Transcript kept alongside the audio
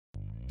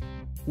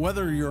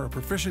Whether you're a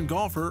proficient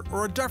golfer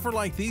or a duffer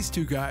like these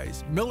two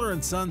guys, Miller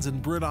 & Sons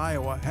in Britt,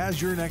 Iowa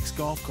has your next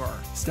golf car.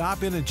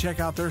 Stop in and check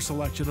out their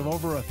selection of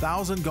over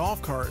 1,000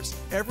 golf cars,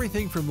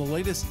 everything from the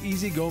latest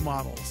E-Z-GO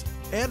models.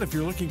 And if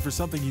you're looking for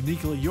something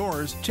uniquely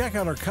yours, check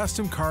out our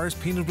custom cars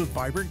painted with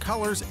vibrant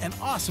colors and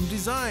awesome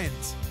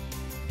designs.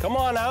 Come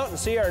on out and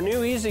see our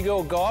new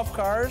E-Z-GO golf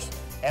cars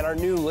and our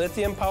new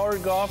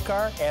lithium-powered golf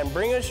car, and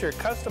bring us your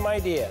custom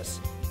ideas.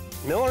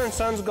 Miller &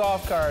 Sons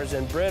Golf Cars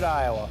in Britt,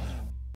 Iowa.